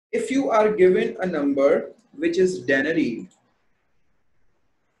If you are given a number which is denary,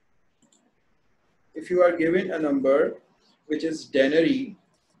 if you are given a number which is denary,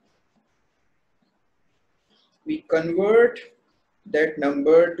 we convert that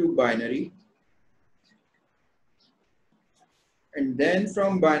number to binary, and then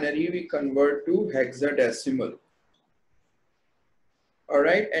from binary we convert to hexadecimal. All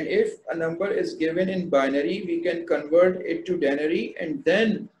right, and if a number is given in binary, we can convert it to denary, and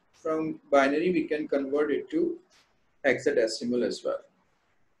then from binary we can convert it to hexadecimal as well.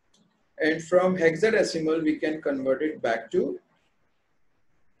 And from hexadecimal we can convert it back to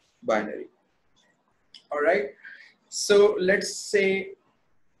binary. All right, so let's say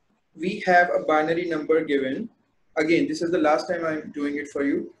we have a binary number given. Again, this is the last time I'm doing it for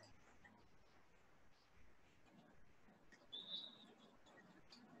you.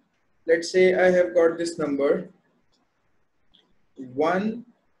 Let's say I have got this number 1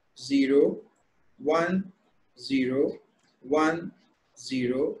 0 1 0 1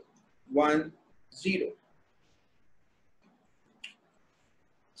 0 1 0.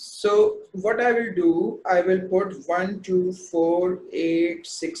 So what I will do, I will put 1 2 4 8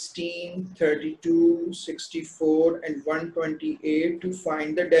 16 32 64 and 128 to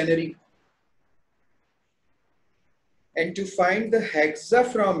find the denary. And to find the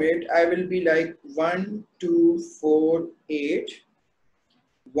hexa from it, I will be like 1 2 4 8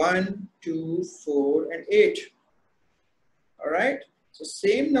 1 2 4 and 8. All right, so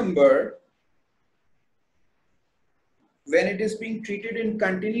same number, when it is being treated in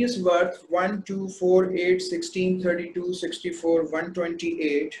continuous worth 1 2 4 8 16 32 64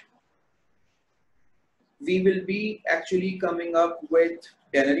 128, we will be actually coming up with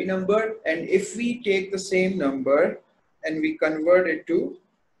denary number. And if we take the same number and we convert it to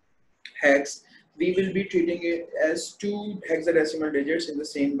hex, we will be treating it as 2 hexadecimal digits in the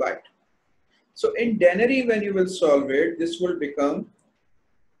same byte. So in denary, when you will solve it, this will become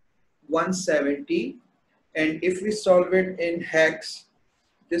 170, and if we solve it in hex,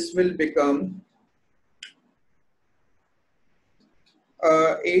 this will become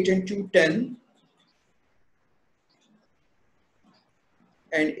 8 and 2 10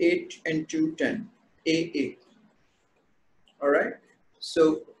 and 8 and 2 10 AA. All right,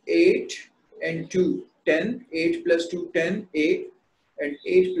 so 8 and 2 10, 8 plus 2 10 A, and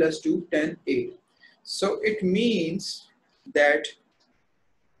 8 plus 2 10 A. So it means that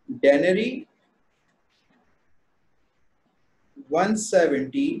denary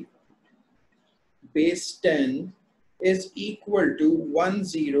 170 base 10 is equal to 10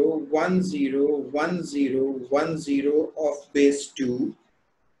 10 10 10 of base 2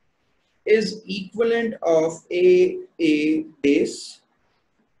 is equivalent of a base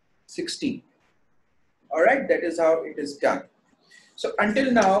 16. All right, that is how it is done. So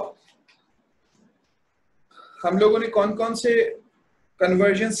until now हम लोगों ने कौन-कौन से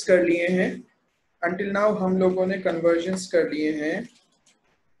convergence कर लिए हैं? Until now हम लोगों ने कन्वर्जन्स कर लिए हैं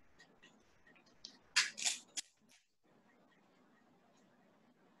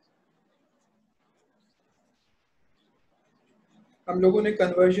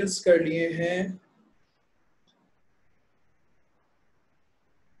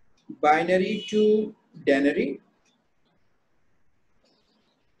binary to denary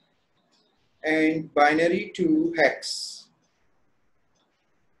and binary to hex.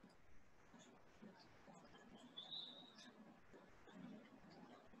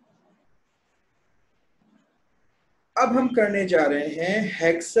 अब हम करने जा रहे हैं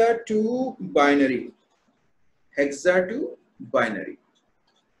hexa to binary. Hexa to binary.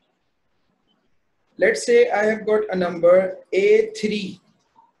 Let's say I have got a number A3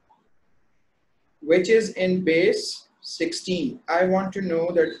 which is in base 16. I want to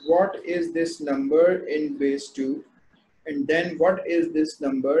know that what is this number in base 2 and then what is this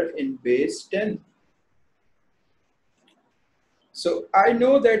number in base 10. So I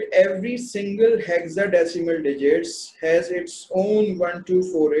know that every single hexadecimal digits has its own 1 2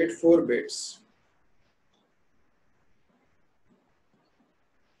 4 8 4 bits.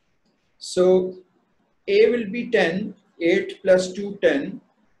 So A will be 10, 8 plus 2 10,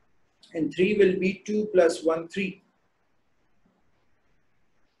 and 3 will be 2 plus 1 3.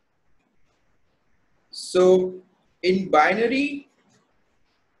 So in binary,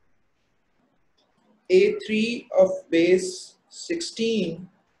 A3 of base 16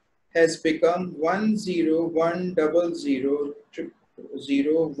 has become 1 0 1 0 0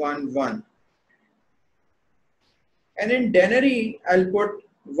 0 1 1. And in denary, I'll put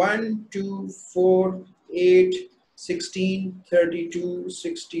 1 2 4 8 16 32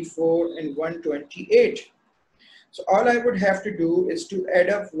 64 and 128. So all I would have to do is to add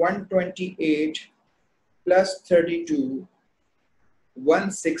up 128 plus 32,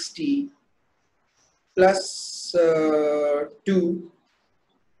 160 plus 2,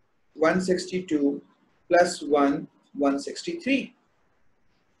 162 plus 1, 163.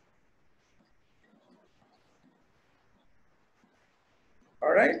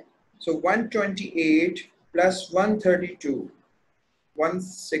 All right. So 128 plus 132,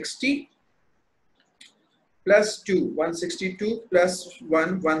 160 plus 2, 162 plus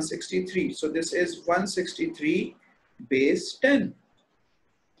 1, 163. So this is 163 base 10.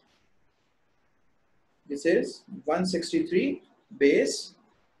 This is 163 base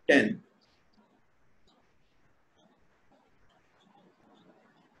 10.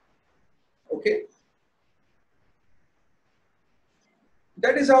 Okay.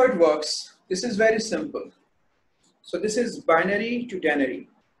 That is how it works. This is very simple. So this is binary to denary.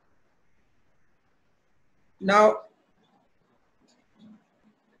 Now,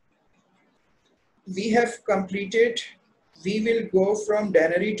 we have completed, we will go from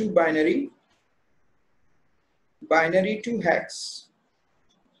denary to binary, binary to hex,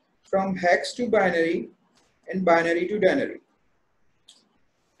 from hex to binary, and binary to denary.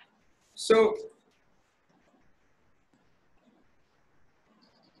 So,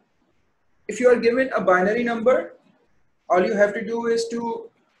 if you are given a binary number, all you have to do is to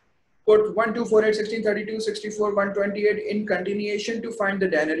put 1, 2, 4, 8, 16, 32, 64, 128 in continuation to find the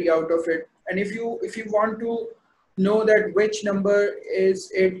denary out of it. And if you want to know that which number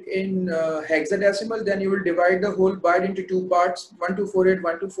is it in hexadecimal, then you will divide the whole byte into two parts, 1248,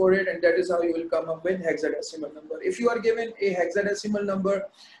 1248, and that is how you will come up with hexadecimal number. If you are given a hexadecimal number,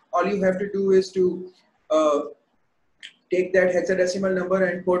 all you have to do is to take that hexadecimal number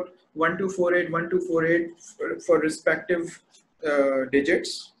and put 1248, 1248 for respective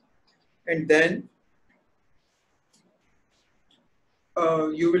digits, and then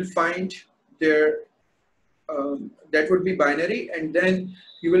you will find there that would be binary, and then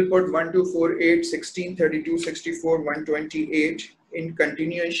you will put 1, 2, 4, 8, 16, 32, 64, 128 in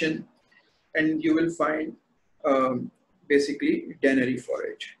continuation, and you will find basically denary for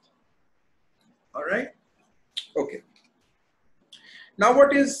it. All right. Okay. Now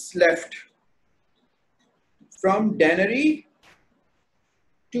what is left? From denary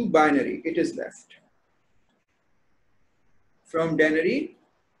to binary, it is left. From denary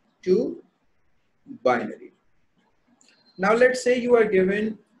to binary. Now let's say you are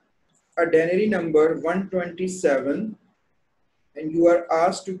given a denary number 127 and you are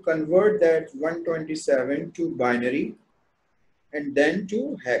asked to convert that 127 to binary and then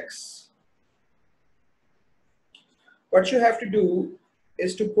to hex. What you have to do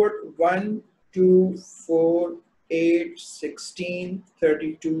is to put 1, 2, 4, 8, 16,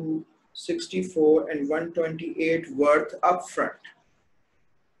 32, 64 and 128 worth up front.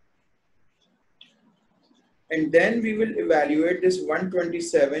 And then we will evaluate this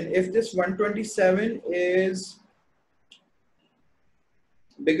 127. If this 127 is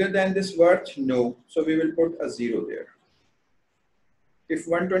bigger than this worth, no. So we will put a 0 there. If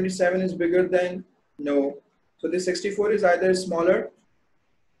 127 is bigger than, no. So this 64 is either smaller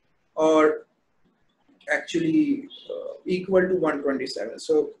or actually equal to 127.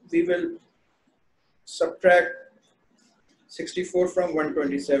 So we will subtract 64 from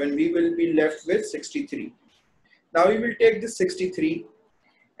 127. We will be left with 63. Now we will take this 63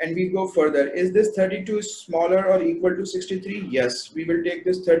 and we go further. Is this 32 smaller or equal to 63? Yes, we will take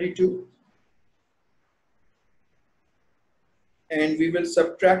this 32 and we will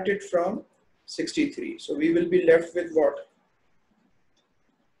subtract it from 63. So we will be left with what?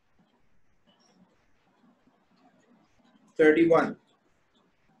 31.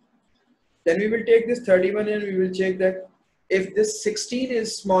 Then we will take this 31 and we will check that if this 16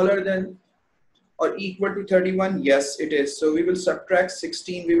 is smaller than or equal to 31, yes it is. So we will subtract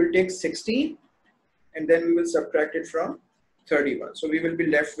 16, we will take 16 and then we will subtract it from 31. So we will be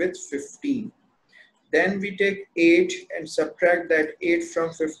left with 15. Then we take 8 and subtract that 8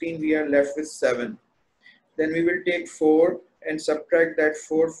 from 15, we are left with 7. Then we will take 4 and subtract that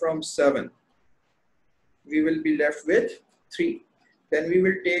 4 from 7. We will be left with 3. Then we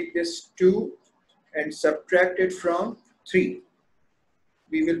will take this 2 and subtract it from 3.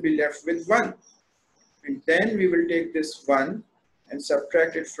 We will be left with 1. And then we will take this 1 and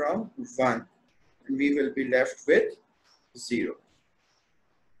subtract it from 1. And we will be left with 0.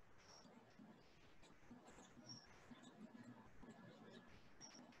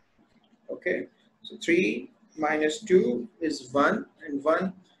 Okay. So 3 minus 2 is 1 and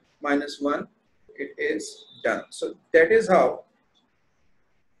 1 minus 1, it is done. So that is how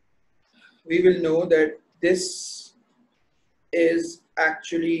we will know that this is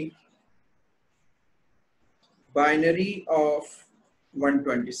actually binary of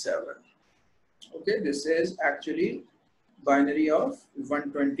 127. Okay, this is actually binary of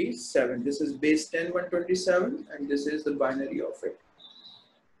 127. This is base 10 127 and this is the binary of it.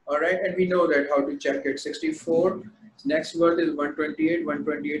 All right, and we know that how to check it. 64, next word is 128,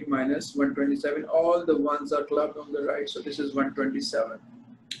 128 minus 127. All the ones are clubbed on the right, so this is 127.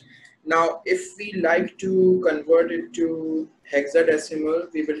 Now, if we like to convert it to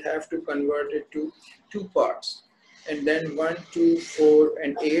hexadecimal, we will have to convert it to two parts. And then 1, 2, 4,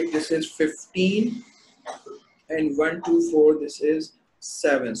 and 8, this is 15. And 1, 2, 4, this is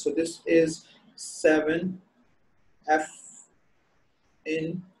 7. So this is 7F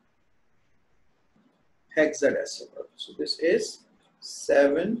in hexadecimal. So this is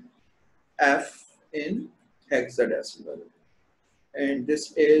 7F in hexadecimal. And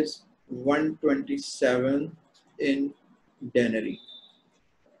this is 127 in denary.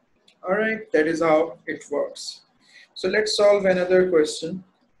 All right, that is how it works. So let's solve another question.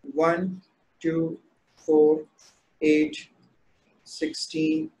 1, 2, 4, 8,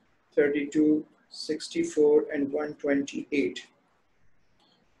 16, 32, 64, and 128.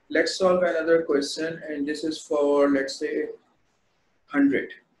 Let's solve another question, and this is for, let's say,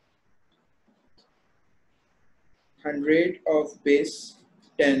 100. 100 of base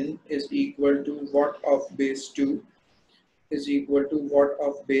 10 is equal to what of base 2 is equal to what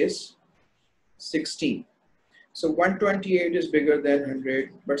of base 16. So 128 is bigger than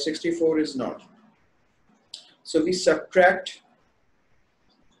 100, but 64 is not. So we subtract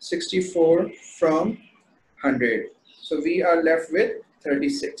 64 from 100. So we are left with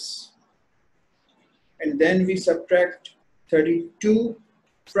 36. And then we subtract 32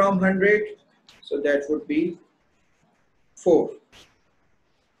 from 100. So that would be 4.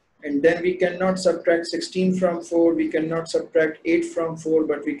 And then we cannot subtract 16 from 4. We cannot subtract 8 from 4,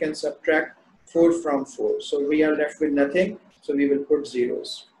 but we can subtract 4 from 4. So we are left with nothing. So we will put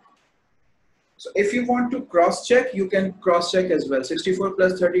zeros. So if you want to cross check, you can cross check as well. 64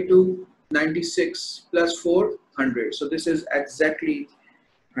 plus 32, 96 plus 4, 100. So this is exactly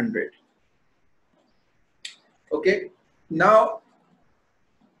 100. Okay. Now,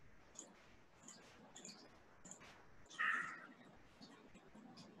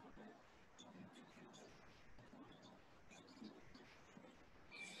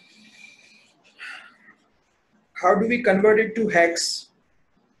 how do we convert it to hex?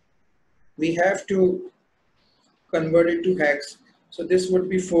 We have to convert it to hex. So this would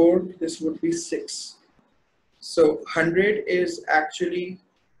be 4, this would be 6. So 100 is actually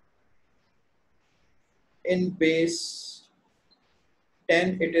in base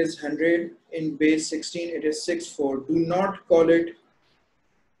 10, it is 100. In base 16, it is 64. Do not call it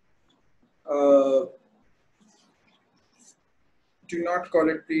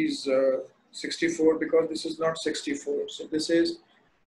please 64, because this is not 64. So this is